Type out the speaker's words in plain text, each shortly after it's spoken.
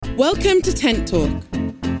Welcome to Tent Talk,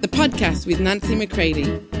 the podcast with Nancy McCready,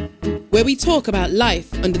 where we talk about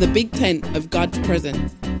life under the big tent of God's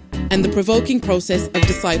presence and the provoking process of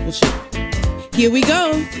discipleship. Here we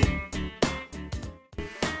go.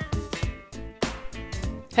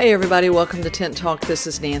 Hey everybody, welcome to Tent Talk. This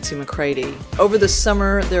is Nancy McCready. Over the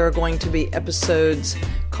summer, there are going to be episodes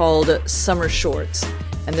called Summer Shorts,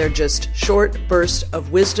 and they're just short bursts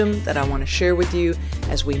of wisdom that I want to share with you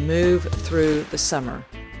as we move through the summer.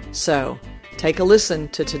 So, take a listen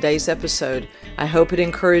to today's episode. I hope it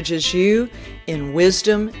encourages you in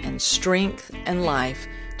wisdom and strength and life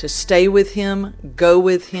to stay with Him, go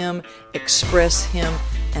with Him, express Him,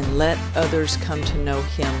 and let others come to know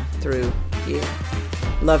Him through you.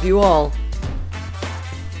 Love you all.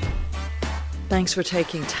 Thanks for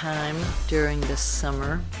taking time during this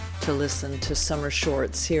summer to listen to Summer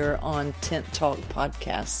Shorts here on Tent Talk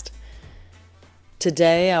Podcast.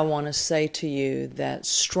 Today I want to say to you that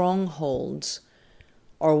strongholds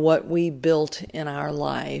are what we built in our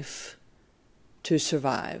life to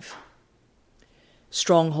survive.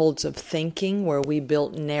 Strongholds of thinking, where we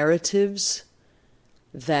built narratives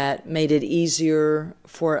that made it easier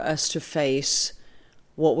for us to face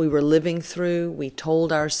what we were living through. We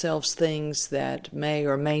told ourselves things that may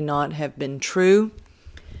or may not have been true.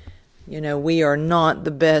 You know, we are not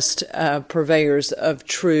the best purveyors of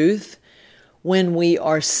truth when we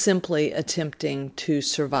are simply attempting to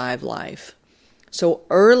survive life. So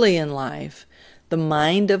early in life, the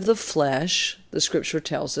mind of the flesh, the scripture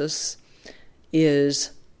tells us,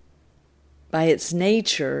 is, by its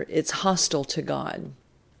nature, it's hostile to God.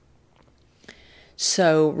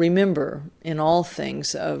 So remember, in all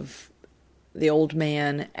things of the old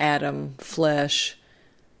man, Adam, flesh,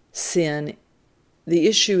 sin, the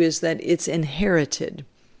issue is that it's inherited.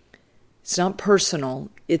 It's not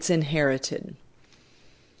personal, it's inherited.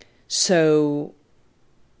 So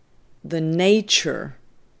the nature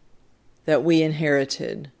that we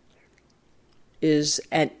inherited is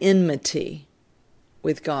at enmity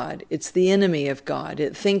with God. It's the enemy of God.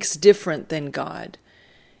 It thinks different than God.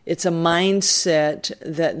 It's a mindset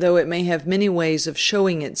that, though it may have many ways of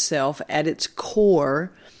showing itself, at its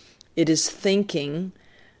core, it is thinking,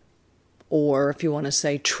 or if you want to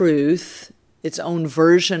say truth, its own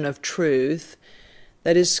version of truth,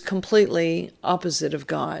 that is completely opposite of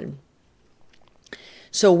God.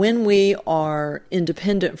 So when we are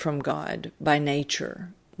independent from God by nature,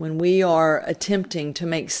 when we are attempting to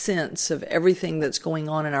make sense of everything that's going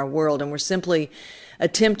on in our world, and we're simply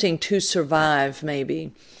attempting to survive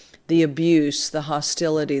maybe the abuse, the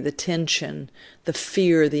hostility, the tension, the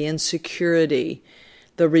fear, the insecurity,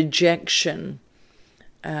 the rejection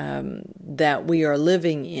that we are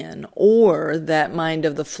living in, or that mind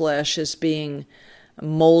of the flesh is being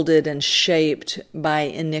molded and shaped by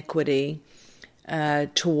iniquity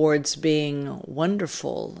towards being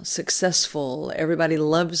wonderful, successful, everybody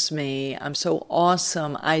loves me, I'm so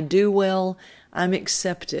awesome, I do well, I'm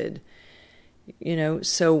accepted. You know,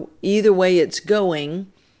 so either way it's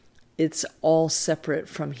going, it's all separate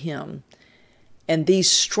from Him. And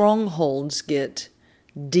these strongholds get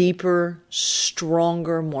deeper,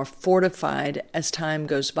 stronger, more fortified as time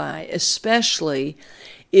goes by, especially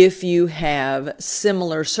if you have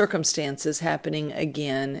similar circumstances happening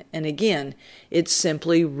again and again. It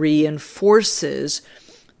simply reinforces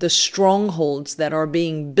the strongholds that are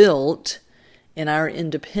being built in our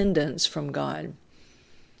independence from God.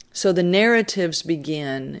 So the narratives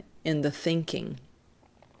begin in the thinking,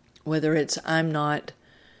 whether it's I'm not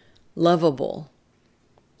lovable,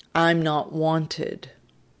 I'm not wanted,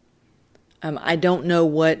 I don't know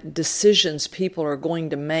what decisions people are going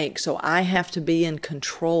to make, so I have to be in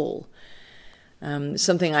control.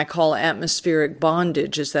 Something I call atmospheric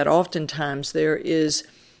bondage is that oftentimes there is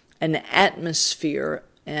an atmosphere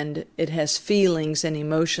and it has feelings and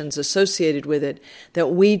emotions associated with it that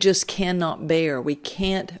we just cannot bear. We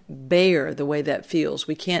can't bear the way that feels.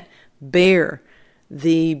 We can't bear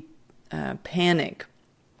the panic,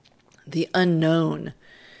 the unknown.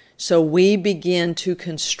 So we begin to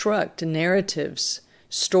construct narratives,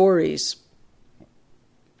 stories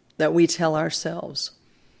that we tell ourselves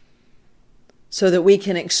so that we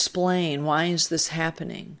can explain, why is this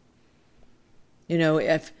happening? You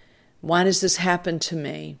know, why does this happen to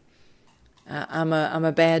me? I'm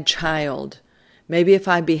a bad child. Maybe if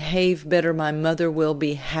I behave better, my mother will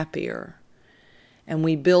be happier. And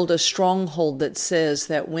we build a stronghold that says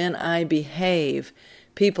that when I behave,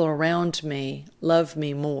 people around me love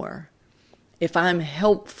me more. If I'm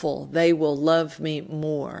helpful, they will love me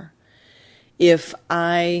more. If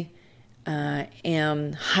I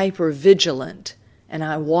am hyper-vigilant and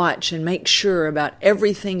I watch and make sure about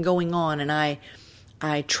everything going on and I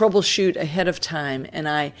I troubleshoot ahead of time and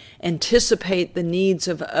I anticipate the needs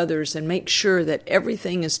of others and make sure that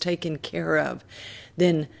everything is taken care of,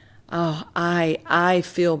 then I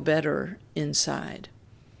feel better inside.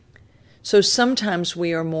 So sometimes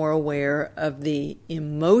we are more aware of the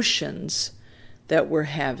emotions that we're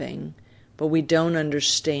having, but we don't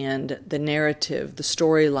understand the narrative, the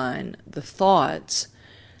storyline, the thoughts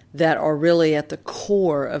that are really at the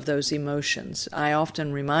core of those emotions. I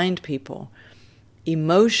often remind people,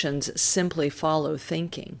 emotions simply follow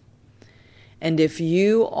thinking. And if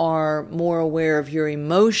you are more aware of your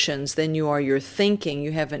emotions than you are your thinking,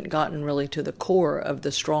 you haven't gotten really to the core of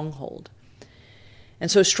the stronghold.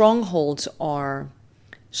 And so strongholds are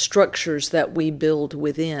structures that we build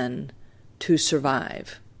within to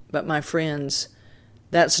survive. But my friends,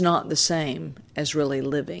 that's not the same as really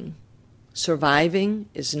living. Surviving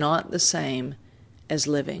is not the same as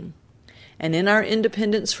living. And in our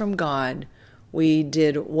independence from God, we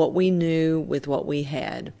did what we knew with what we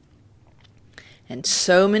had. And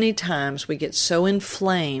so many times we get so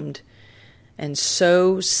inflamed and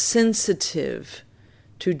so sensitive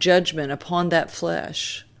to judgment upon that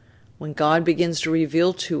flesh. When God begins to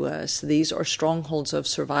reveal to us, these are strongholds of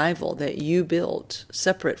survival that you built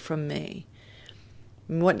separate from me.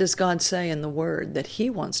 And what does God say in the Word? That He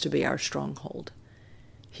wants to be our stronghold.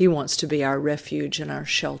 He wants to be our refuge and our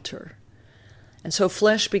shelter. And so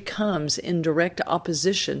flesh becomes in direct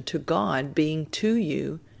opposition to God being to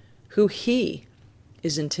you who He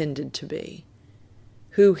is intended to be,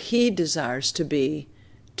 who He desires to be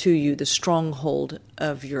to you, the stronghold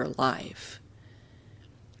of your life.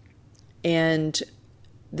 And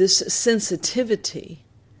this sensitivity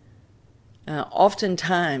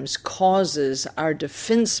oftentimes causes our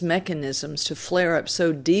defense mechanisms to flare up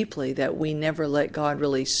so deeply that we never let God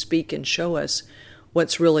really speak and show us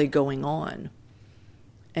what's really going on.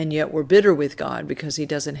 And yet we're bitter with God because He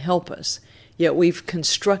doesn't help us. Yet we've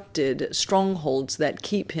constructed strongholds that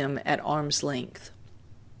keep Him at arm's length.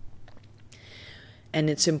 And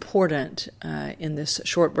it's important in this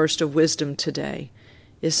short burst of wisdom today,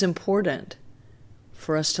 it's important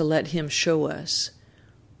for us to let Him show us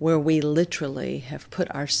where we literally have put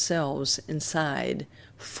ourselves inside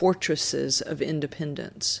fortresses of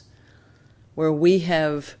independence, where we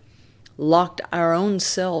have locked our own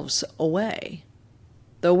selves away.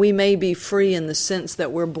 Though we may be free in the sense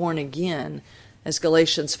that we're born again, as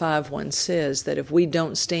Galatians 5:1 says, that if we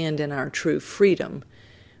don't stand in our true freedom,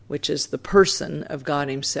 which is the person of God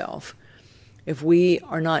Himself, if we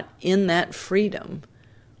are not in that freedom,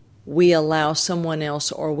 we allow someone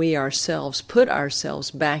else or we ourselves put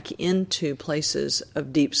ourselves back into places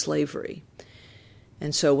of deep slavery.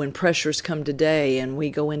 And so when pressures come today and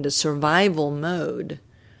we go into survival mode,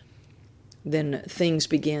 then things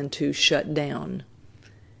begin to shut down.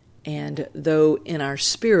 And though in our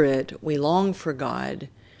spirit we long for God,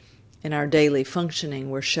 in our daily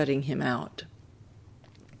functioning we're shutting Him out.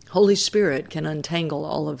 Holy Spirit can untangle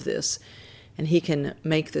all of this, and He can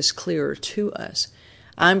make this clearer to us.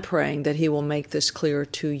 I'm praying that He will make this clearer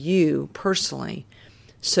to you personally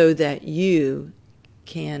so that you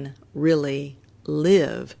can really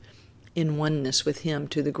live in oneness with Him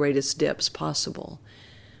to the greatest depths possible.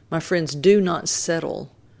 My friends, do not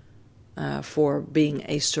settle for being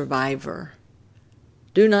a survivor.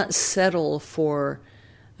 Do not settle for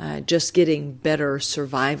just getting better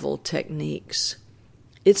survival techniques.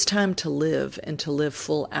 It's time to live and to live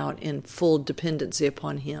full out in full dependency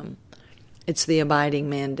upon Him. It's the abiding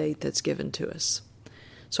mandate that's given to us.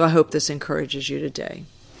 So I hope this encourages you today.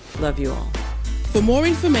 Love you all. For more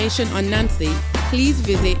information on Nancy, please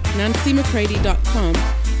visit nancymccready.com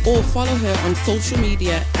or follow her on social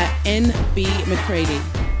media at NB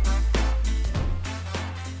McCready.